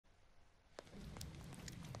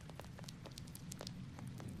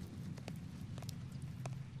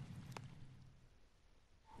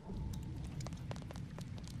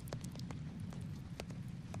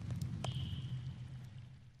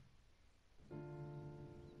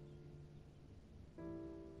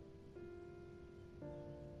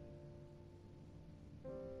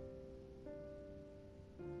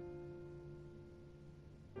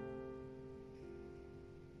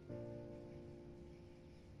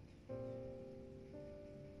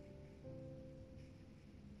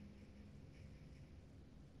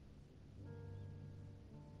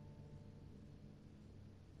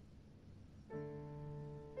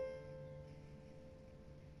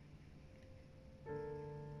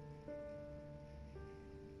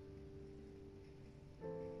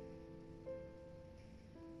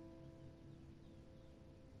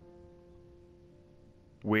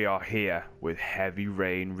we are here with Heavy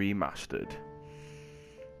Rain Remastered.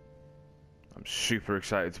 I'm super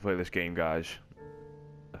excited to play this game, guys.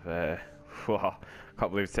 Wow, I can't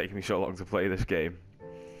believe it's taken me so long to play this game.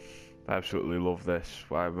 I absolutely love this.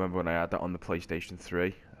 I remember when I had that on the PlayStation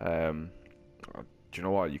 3. Do you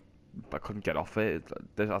know what? I couldn't get off it.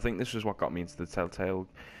 I think this is what got me into the Telltale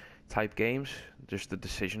type games. Just the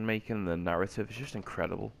decision making, the narrative is just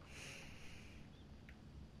incredible.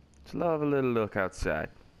 Let's have a little look outside.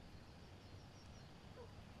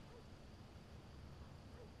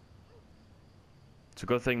 It's a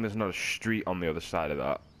good thing there's not a street on the other side of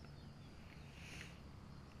that.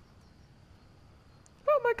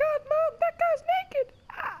 Oh my god, Mom, that guy's naked!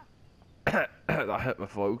 Ah! That hurt my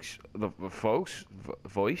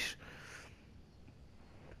voice.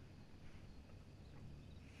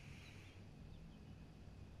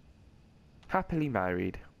 Happily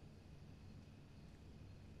married.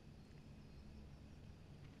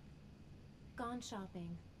 Gone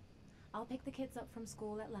shopping. I'll pick the kids up from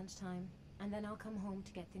school at lunchtime, and then I'll come home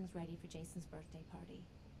to get things ready for Jason's birthday party.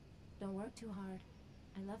 Don't work too hard.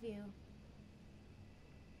 I love you.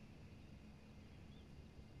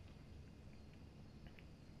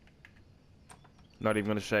 Not even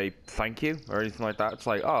gonna say thank you or anything like that. It's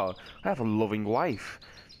like, oh, I have a loving wife.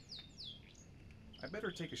 I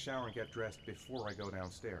better take a shower and get dressed before I go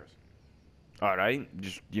downstairs. Alright,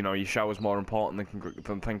 just, you know, your shower's more important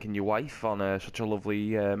than thanking your wife on such a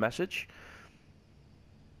lovely message.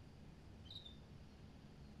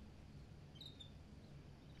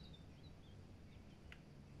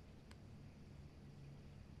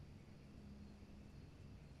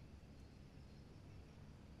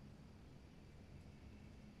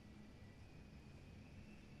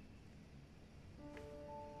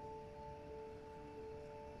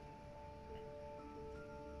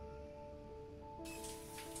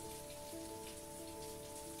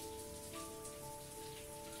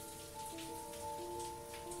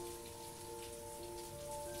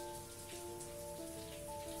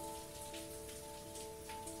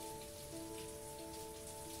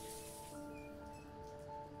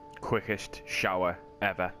 Quickest shower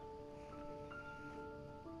ever.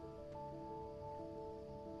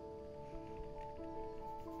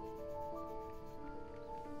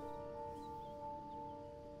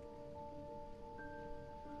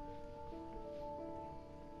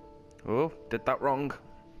 Oh, did that wrong.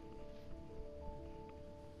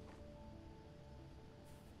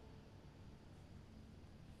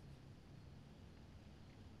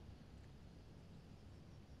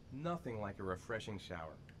 Nothing like a refreshing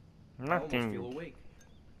shower. Nothing. I almost feel awake.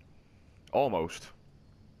 Almost.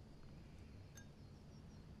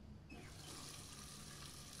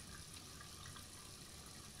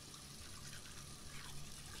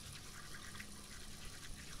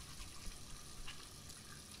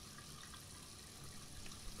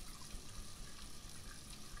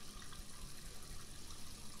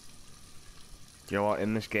 You know what,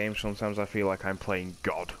 in this game sometimes I feel like I'm playing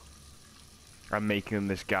God. I'm making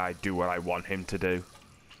this guy do what I want him to do.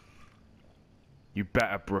 You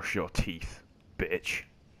better brush your teeth, bitch.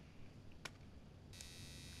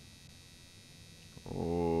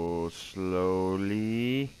 Oh,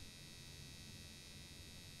 slowly.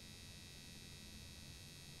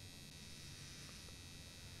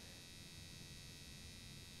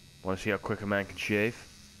 Want to see how quick a man can shave?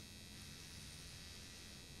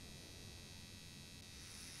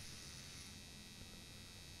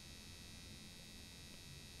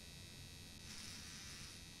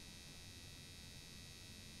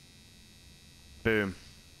 Boom.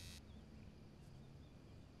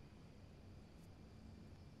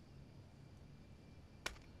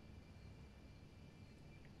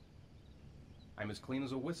 I'm as clean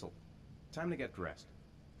as a whistle. Time to get dressed.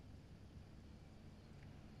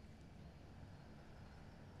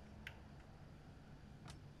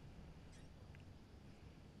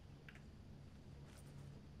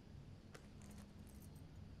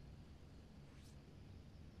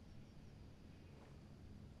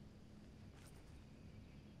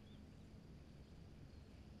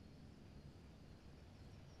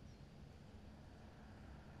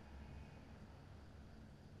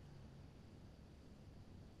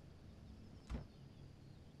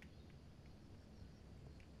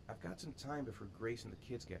 I've got some time before Grace and the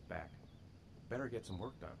kids get back. Better get some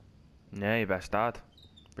work done. Yeah, you best, Dad.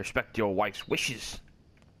 Respect your wife's wishes.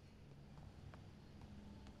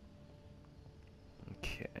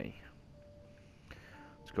 Okay.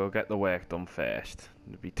 Let's go get the work done first.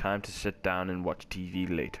 It'll be time to sit down and watch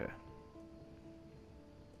TV later.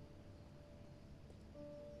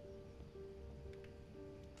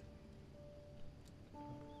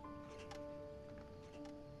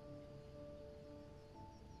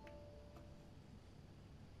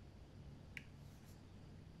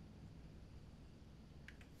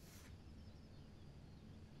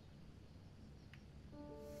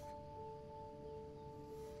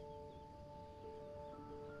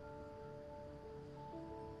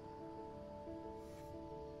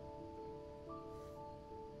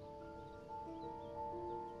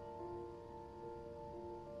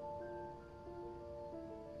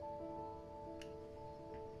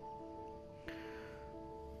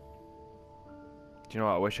 Do you know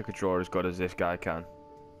what? I wish I could draw as good as this guy can.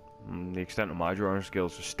 The extent of my drawing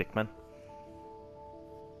skills are stickman.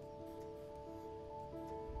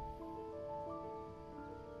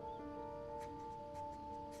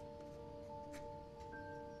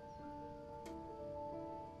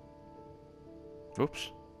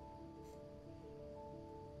 Oops.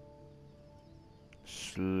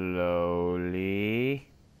 Slowly.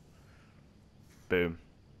 Boom.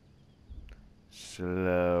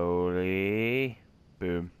 Slowly.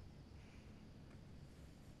 Boom.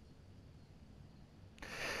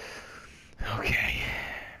 Okay.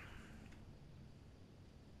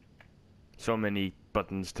 So many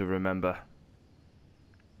buttons to remember.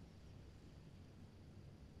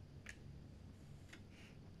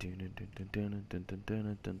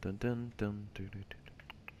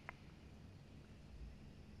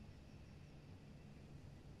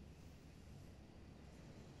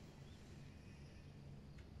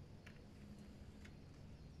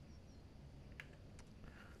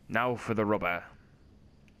 Now for the rubber.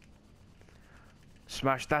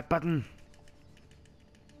 Smash that button.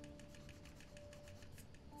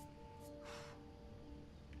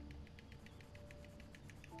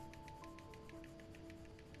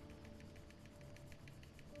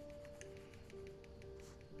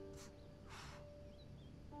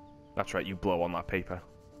 That's right, you blow on that paper.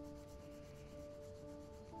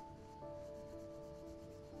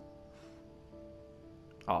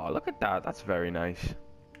 Oh, look at that. That's very nice.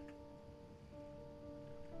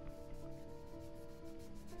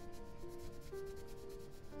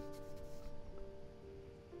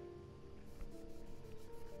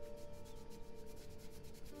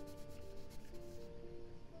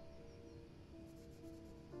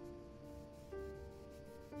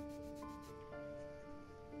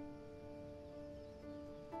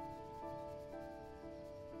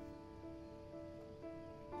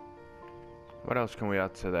 What else can we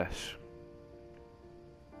add to this?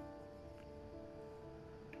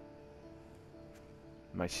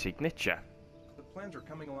 My signature. The plans are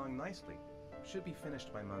coming along nicely. Should be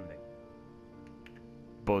finished by Monday.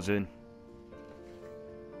 Buzzing.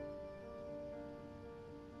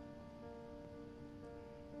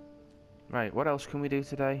 Right, what else can we do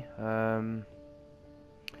today?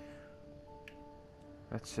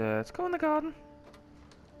 Let's go in the garden.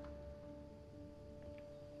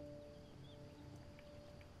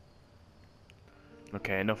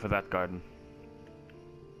 Okay, enough of that garden.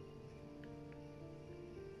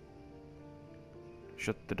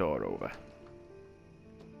 Shut the door over.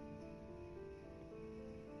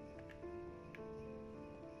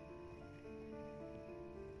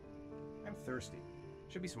 I'm thirsty.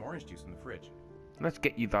 Should be some orange juice in the fridge. Let's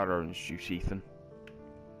get you that orange juice, Ethan.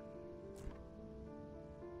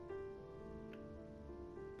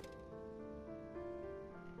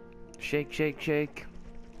 Shake, shake, shake.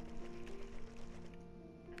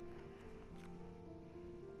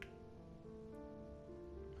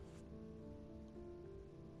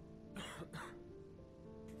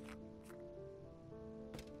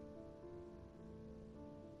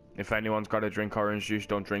 If anyone's got to drink orange juice,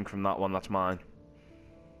 don't drink from that one, that's mine.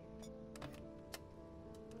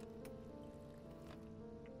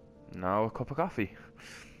 Now a cup of coffee.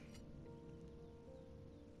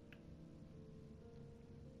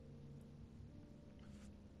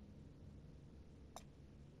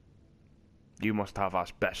 You must have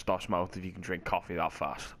asbestos mouth if you can drink coffee that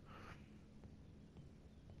fast.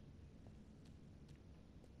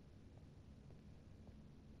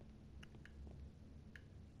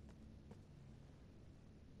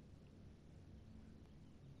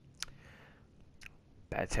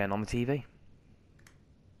 Better turn on the TV.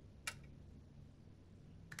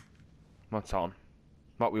 What's on?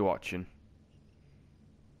 What we watching?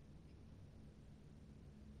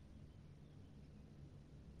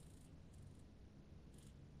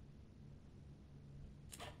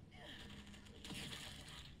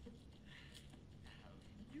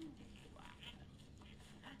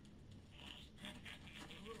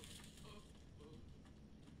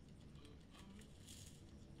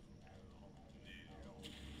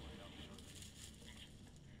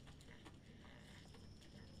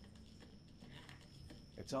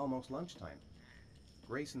 It's almost lunchtime.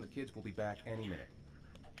 Grace and the kids will be back any minute.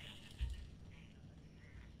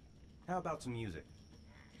 How about some music?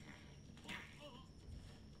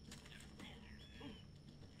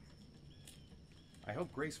 I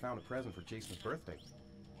hope Grace found a present for Jason's birthday.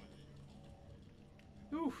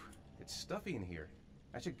 Oof, it's stuffy in here.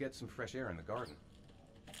 I should get some fresh air in the garden.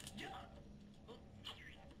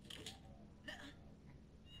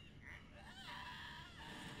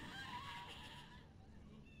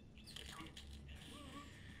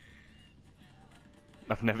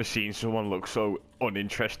 I've never seen someone look so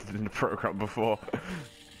uninterested in the program before.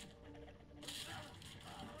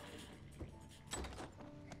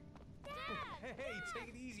 Hey, take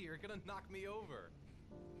it easy. You're gonna knock me over.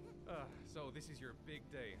 So this is your big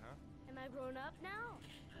day, huh? Am I grown up now?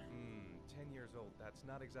 10 years old. That's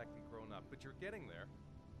not exactly grown up, but you're getting there.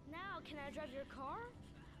 Now, can I drive your car?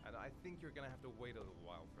 And I think you're gonna have to wait a little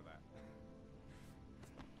while for that.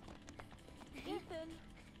 Ethan,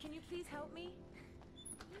 can you please help me?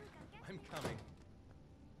 I'm coming.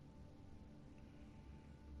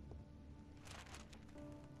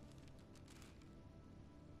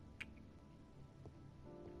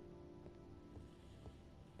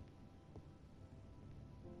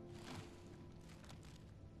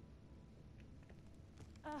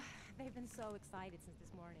 They've been so excited since this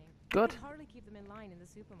morning. Good. I can hardly keep them in line in the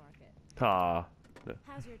supermarket. Ah.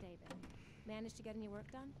 How's your day been? Managed to get any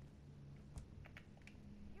work done?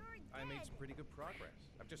 I made some pretty good progress.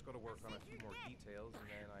 I've just got to work on a few more details, and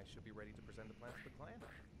then I should be ready to present the plan to the client.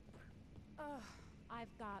 Ugh, I've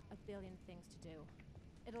got a billion things to do.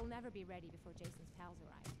 It'll never be ready before Jason's pals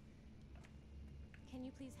arrive. Can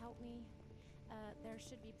you please help me? There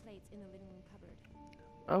should be plates in the living room cupboard.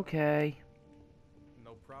 Okay.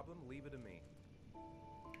 No problem. Leave it to me.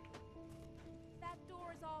 That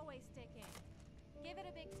door's always sticking. Give it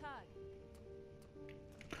a big tug.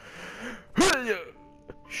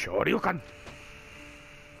 Sure you can.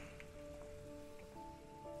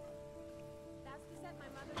 That's the set my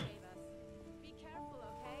mother gave us. Be careful,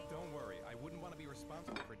 okay? Don't worry. I wouldn't want to be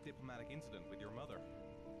responsible for a diplomatic incident with your mother.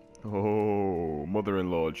 Oh,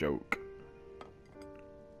 mother-in-law joke.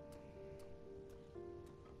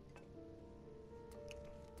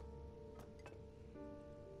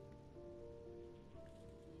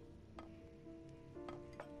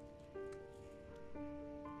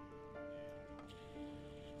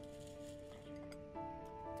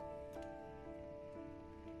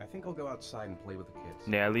 I think I'll go outside and play with the kids.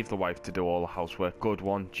 Yeah, leave the wife to do all the housework. Good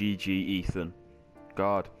one. GG, Ethan.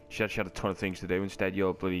 God, she had a ton of things to do. Instead,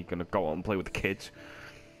 you're bloody gonna go out and play with the kids.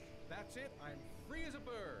 That's it. I'm free as a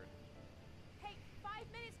bird. Hey, 5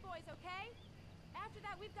 minutes, boys, okay? After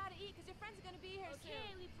that, we've got to eat, because your friends are going to be here Okay,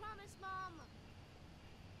 soon. we promise, Mom.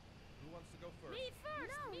 Who wants to go first? Me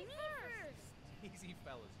first. No, me first. Easy,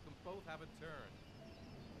 fellas. You can both have a turn.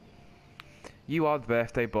 You are the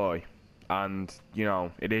birthday boy. And, you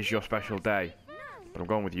know, it is your special day. No. But I'm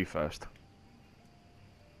going with you first.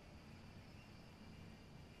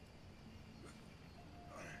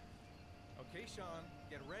 Okay, Sean.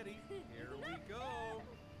 Get ready. Here we go.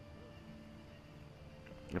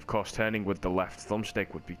 Of course, turning with the left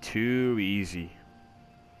thumbstick would be too easy.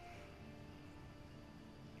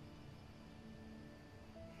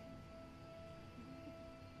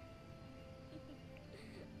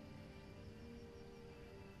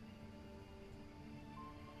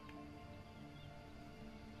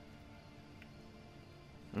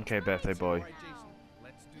 Okay, birthday boy. All right, Jason.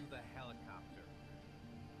 Let's do the helicopter.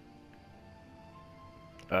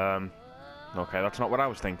 Okay, that's not what I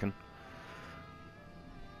was thinking.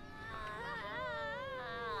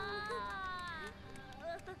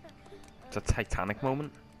 It's a Titanic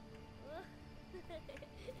moment.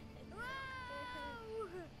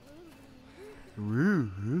 Come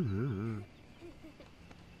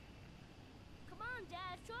on,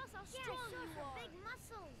 Dad. Show us how strong you are. Big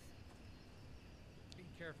muscles. Be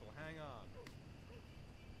careful. Hang on.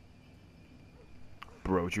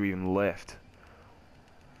 Bro, do you even lift?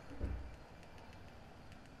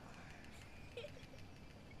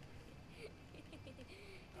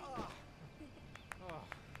 Oh.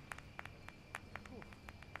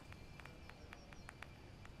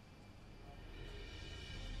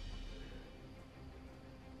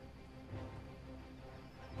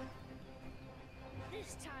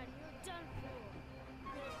 This time you're done for.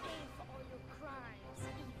 You're gonna pay for all your crimes.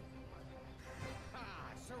 Ah,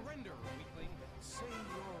 surrender, weakling. Say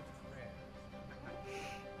your prayer.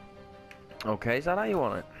 Okay, is that how you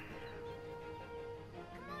want it?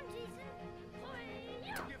 Come on, Jason. Hoi!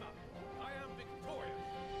 Give up. I am victorious.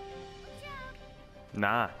 Watch out.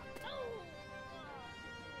 Nah,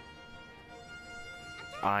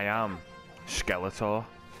 Oh! I am Skeletor.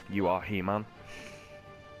 You are He-Man.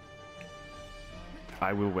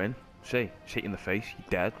 I will win. See, hit you in the face. You're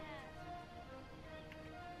dead.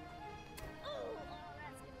 Oh,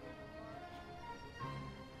 that's gonna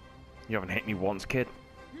You haven't hit me once, kid.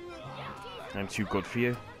 I'm too good for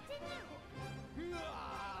you.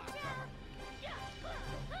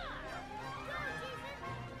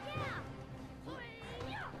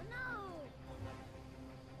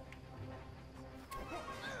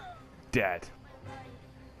 Dead.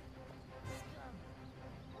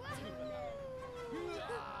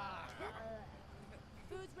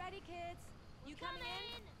 coming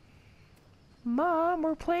in? Mom,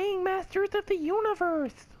 we're playing Masters of the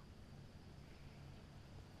Universe.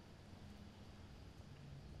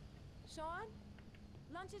 Sean?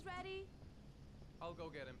 Lunch is ready. I'll go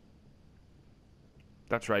get him.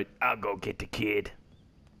 That's right. I'll go get the kid.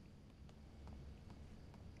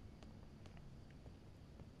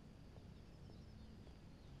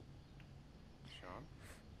 Sean?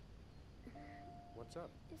 What's up?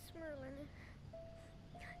 It's Merlin.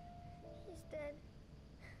 He's dead.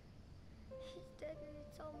 He's dead and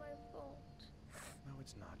it's all my fault. No,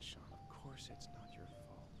 it's not, Sean. Of course it's not your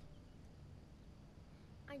fault.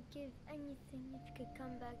 I'd give anything if you could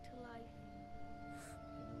come back to life.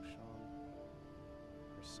 You know, Sean,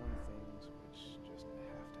 there's some things which just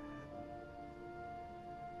have to happen.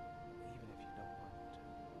 Even if you don't want them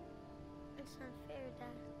to. It's not fair,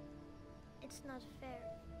 Dad. It's not fair.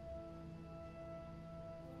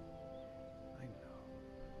 I know.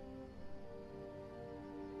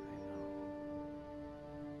 I know.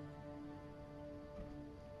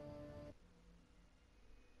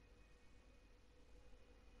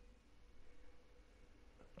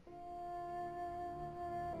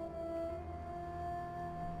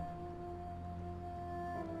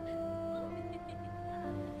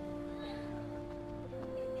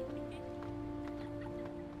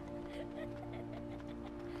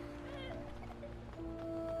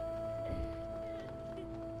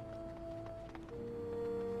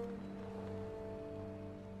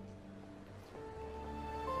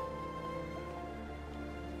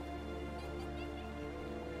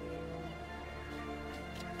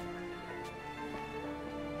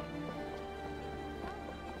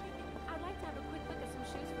 I'd like to have a quick look at some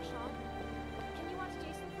shoes for Sean. Can you watch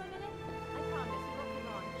Jason for a minute? I promise, he won't be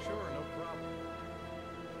long. Sure, no problem.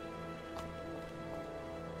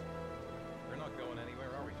 We're not going anywhere,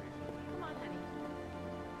 are we, Jason? Come on, honey.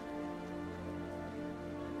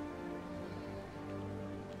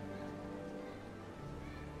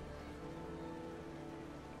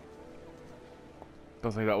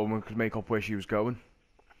 Don't think that woman could make up where she was going.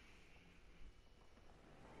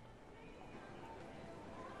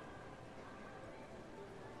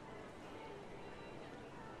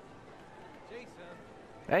 Jason!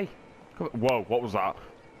 Hey, come on. Whoa, what was that?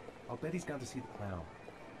 I'll bet he's gone to see the clown.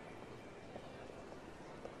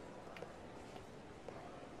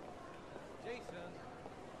 Jason!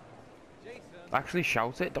 Jason! Actually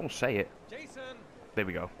shout it, don't say it. Jason! There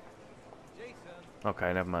we go. Jason!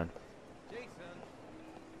 Okay, never mind. Jason!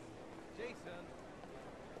 Jason!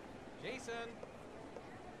 Jason!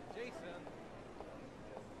 Jason!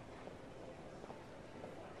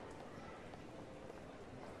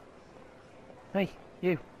 Hey,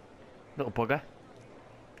 you. Little bugger.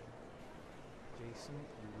 Jason,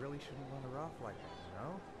 you really shouldn't run her off like that, you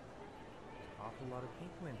know? There's an awful lot of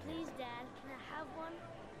people in here. Please, Dad, can I have one?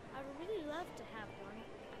 I would really love to have one.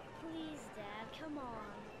 Please, Dad, come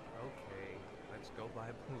on. Okay, let's go buy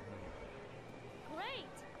a balloon.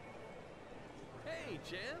 Great! Hey,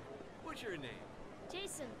 champ. What's your name?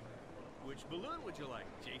 Jason, Which balloon would you like,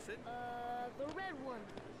 Jason? the red one.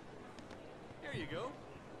 Here you go.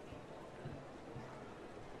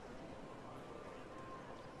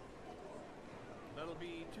 That'll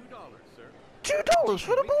be $2, sir. $2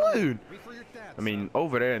 for the balloon. Wait for your dad, I mean,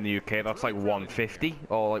 over there in the UK, that's like 150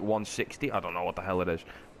 or like 160. I don't know what the hell it is,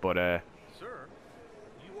 but Sir,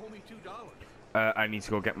 you owe me $2. I need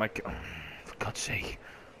to go get my. Oh, for God's sake,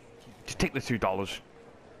 just take the $2.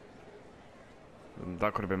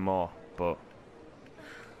 That could have been more, but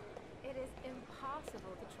It is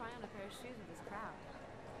impossible to try on a pair of shoes with this crowd.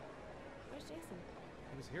 Where's Jason?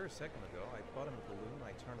 He was here a second ago. I bought him a balloon.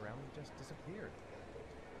 I turned around and he just disappeared.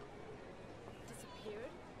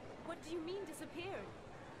 Disappeared? What do you mean disappeared?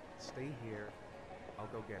 Stay here. I'll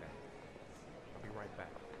go get him. I'll be right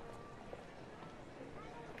back.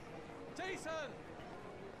 Jason!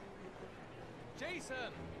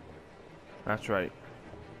 Jason! that's right.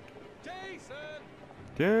 Jason!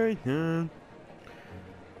 Jason.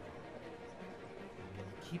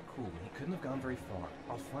 Keep cool. He couldn't have gone very far.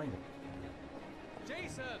 I'll find him.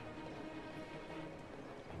 Jason!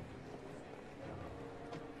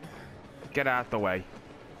 Get out the way.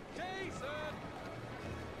 Jason!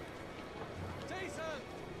 Jason!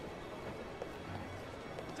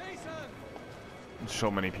 Jason! So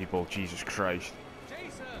many people. Jesus Christ.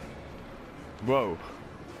 Jason! Whoa.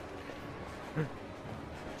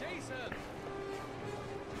 Jason!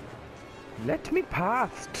 Let me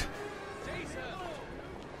past. Jason!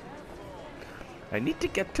 I need to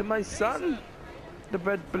get to my son. The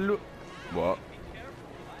red balloon. What?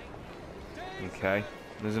 Okay.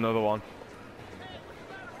 There's another one.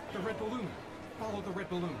 The red balloon! Follow the red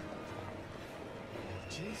balloon.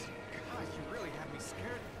 Jason, God, you really had me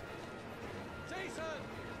scared.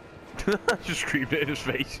 Jason! Just screamed it in his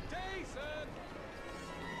face. Jason!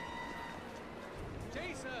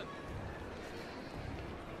 Jason!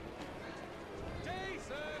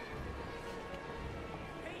 Jason!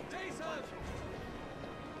 Hey, Jason!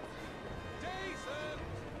 Jason!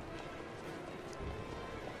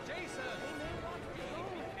 Jason!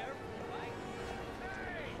 Be careful, right?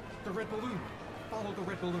 Hey! The red balloon. Follow the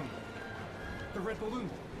red balloon. The red balloon.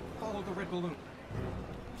 Follow the red balloon.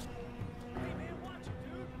 Hey, man, watch it,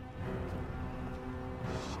 dude!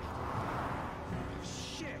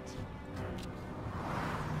 Shit!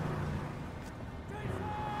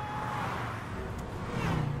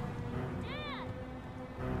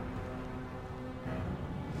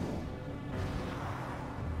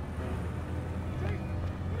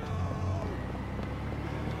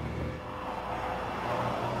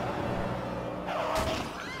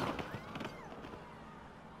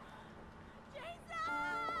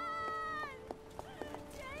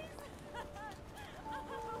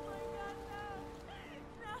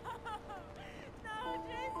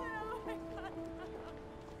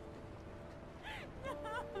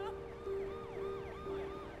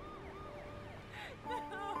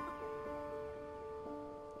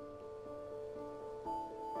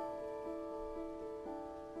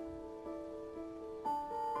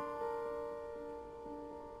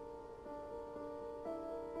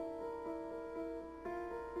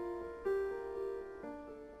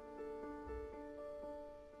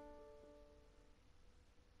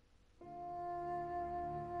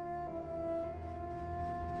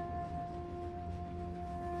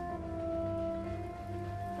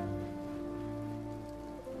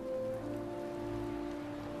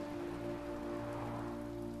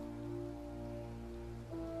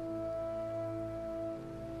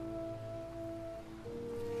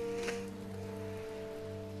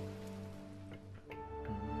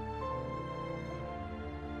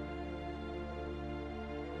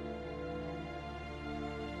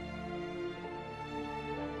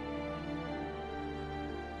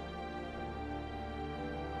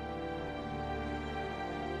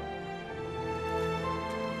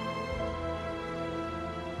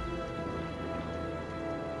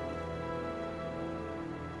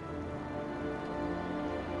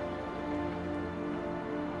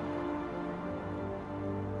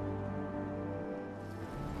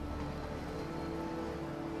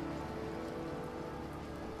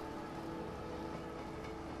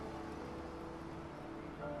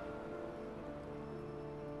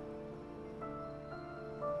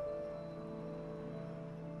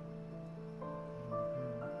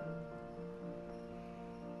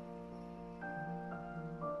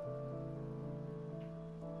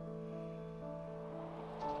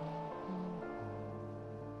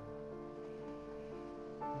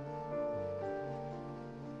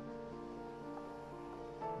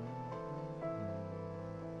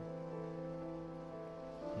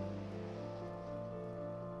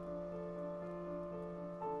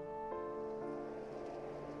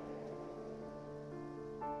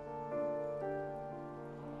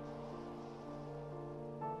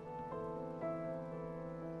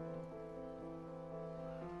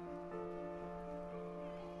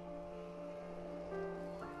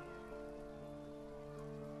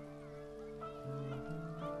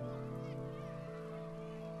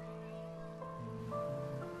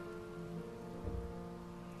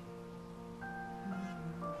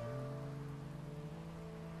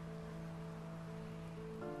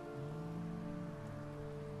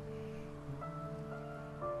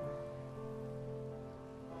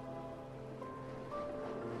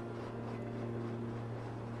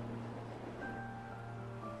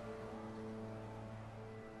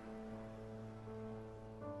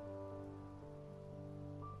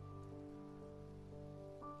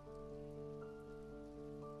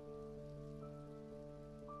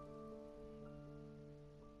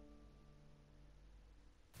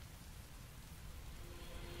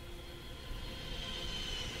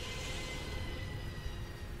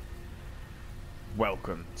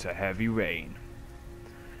 Welcome to Heavy Rain.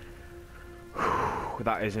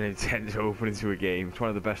 That is an intense opening to a game. It's one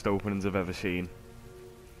of the best openings I've ever seen.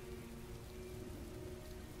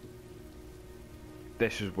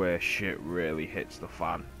 This is where shit really hits the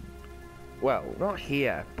fan. Well, not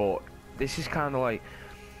here, but this is kind of like,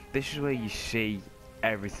 this is where you see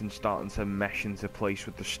everything starting to mesh into place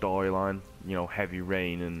with the storyline. You know, Heavy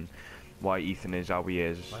Rain and why Ethan is how he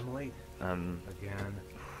is. I'm late. And Again.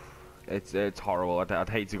 it's horrible. I'd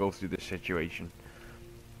hate to go through this situation.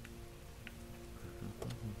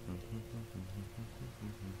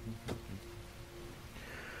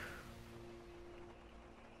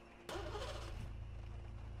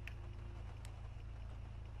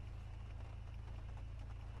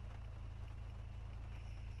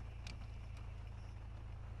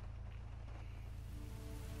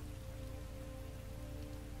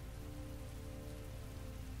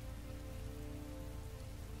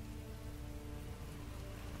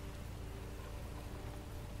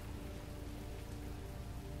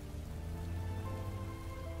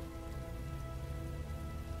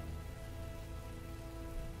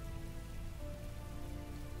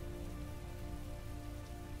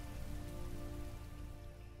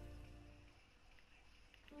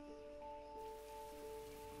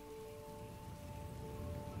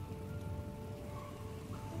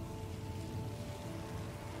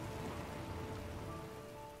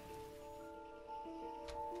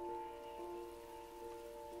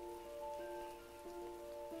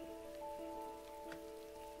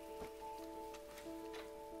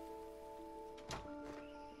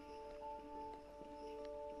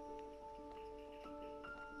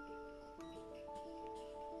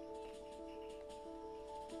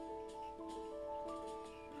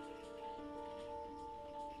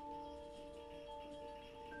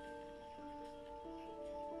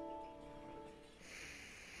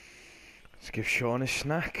 Let's give Sean a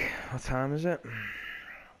snack. What time is it?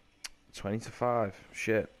 20 to 5.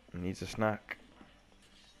 Shit, he needs a snack.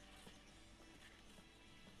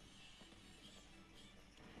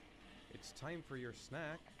 It's time for your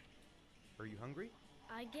snack. Are you hungry?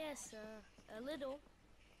 I guess, a little.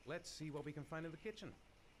 Let's see what we can find in the kitchen.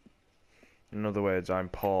 In other words, I'm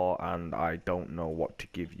poor and I don't know what to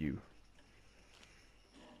give you.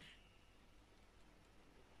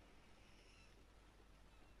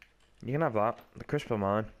 You can have that. The crisps are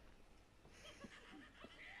mine.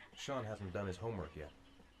 Sean hasn't done his homework yet.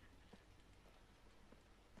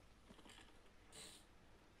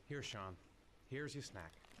 Here, Sean. Here's your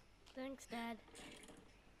snack. Thanks, Dad.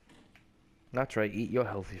 That's right, eat your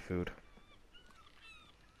healthy food.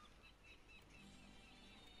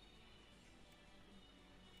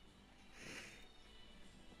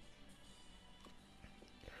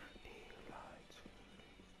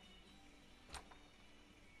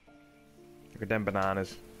 Look at them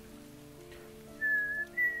bananas.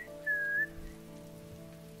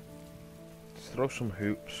 Let's throw some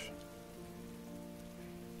hoops.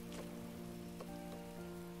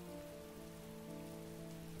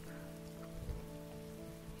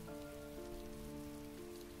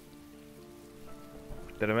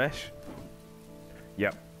 Did I miss?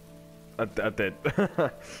 Yep. I did.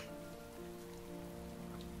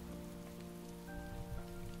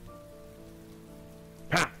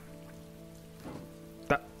 Ha!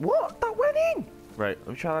 What? That went in! Right, let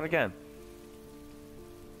me try that again.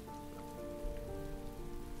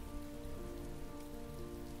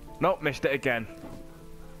 Nope, missed it again.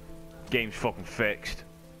 Game's fucking fixed.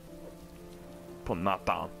 Putting that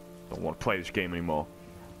down. Don't want to play this game anymore.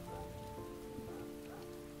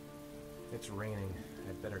 It's raining.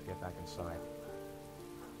 I'd better get back inside.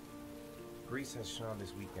 Grease has Sean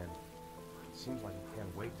this weekend. Seems like he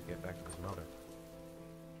can't wait to get back to his mother.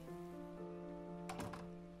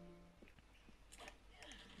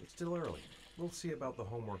 It's still early. We'll see about the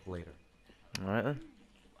homework later. Alright then.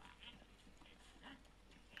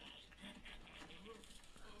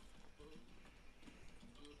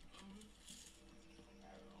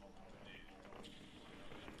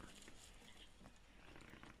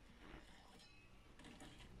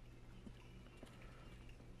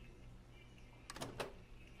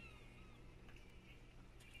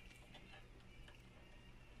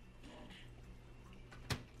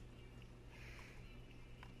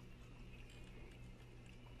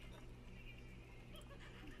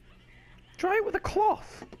 Try it with a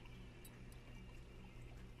cloth.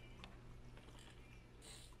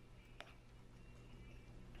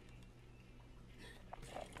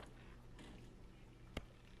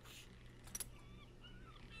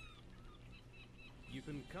 You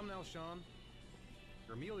can come now, Sean.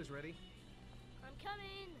 Your meal is ready. I'm coming.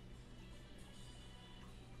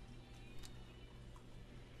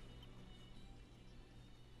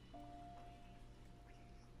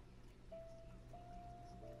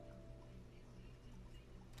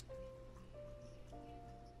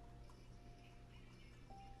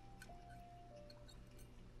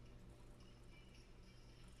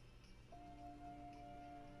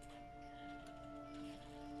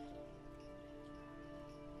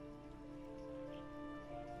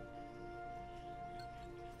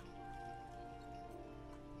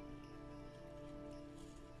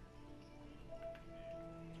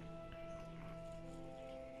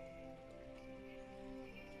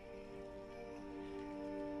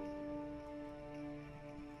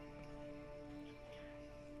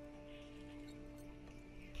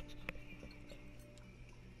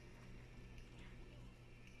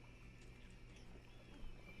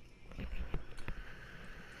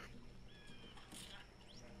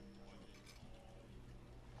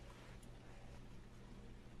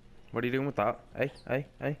 What are you doing with that? Hey,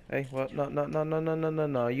 what?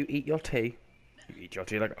 No. You eat your tea. You eat your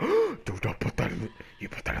tea like, oh, don't put that in the, you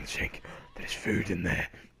put that in the sink. There's food in there.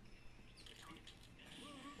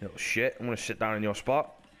 You little shit, I'm gonna sit down in your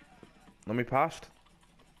spot. Let me past.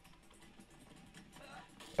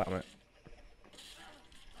 Damn it.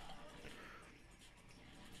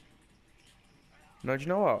 No, do you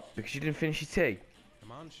know what? Because you didn't finish your tea.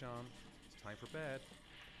 Come on, Sean. It's time for bed.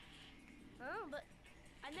 Oh, but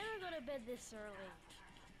I never go to bed this early.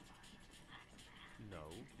 No,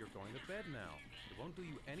 you're going to bed now. It won't do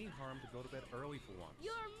you any harm to go to bed early for once.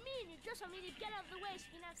 You're mean. You just want me to get out of the way so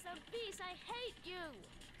you can have some peace. I hate you.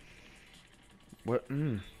 What?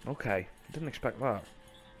 Okay. Didn't expect that.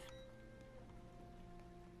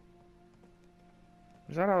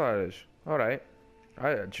 Is that how that is? Alright.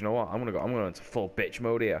 Do you know what? I'm gonna go into full bitch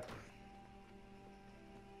mode here.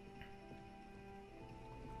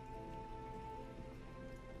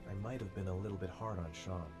 I might have been a little bit hard on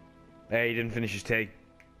Sean. Hey, he didn't finish his tea.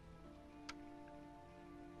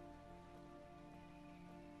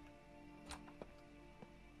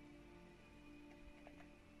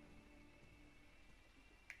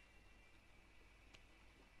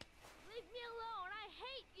 Leave me alone! I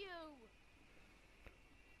hate you!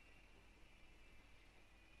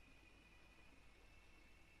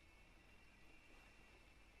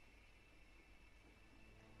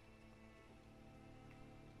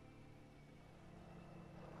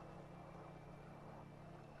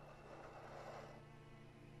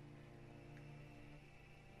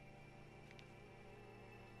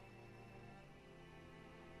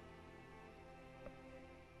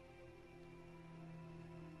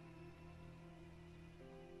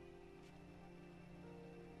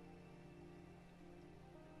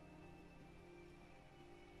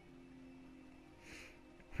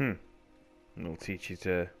 I'll teach you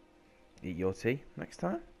to eat your tea next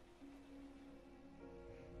time.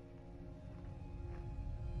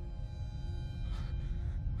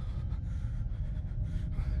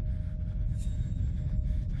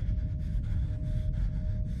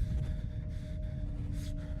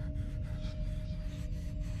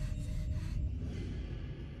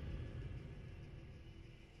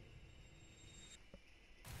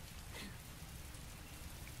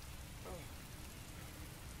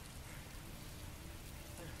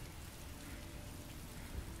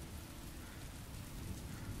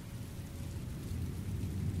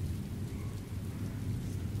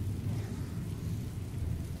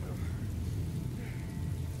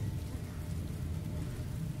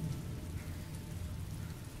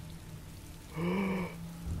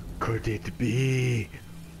 Could it be?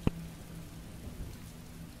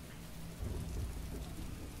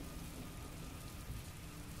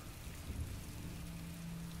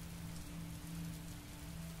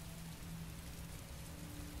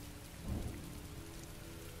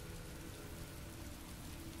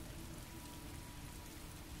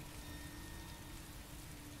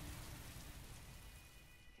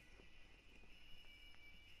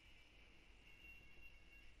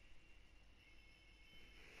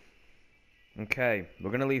 Okay,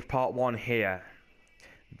 we're gonna leave part 1 here.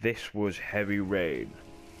 This was Heavy Rain.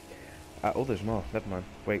 Oh, there's more. Never mind.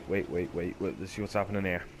 Wait. Let's see what's happening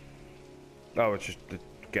here. Oh, it's just to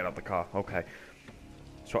get out the car. Okay.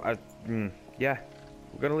 So, yeah,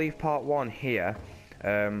 we're gonna leave part 1 here.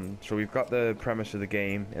 So we've got the premise of the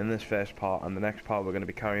game in this first part, and the next part we're going to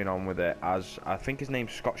be carrying on with it as, I think his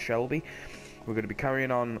name's Scott Shelby. We're going to be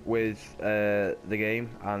carrying on with the game,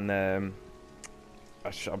 and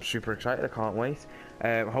I'm super excited. I can't wait.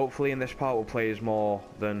 Hopefully in this part we'll play as more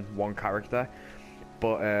than one character,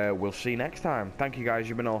 but we'll see next time. Thank you guys,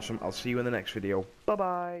 you've been awesome. I'll see you in the next video. Bye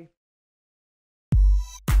bye.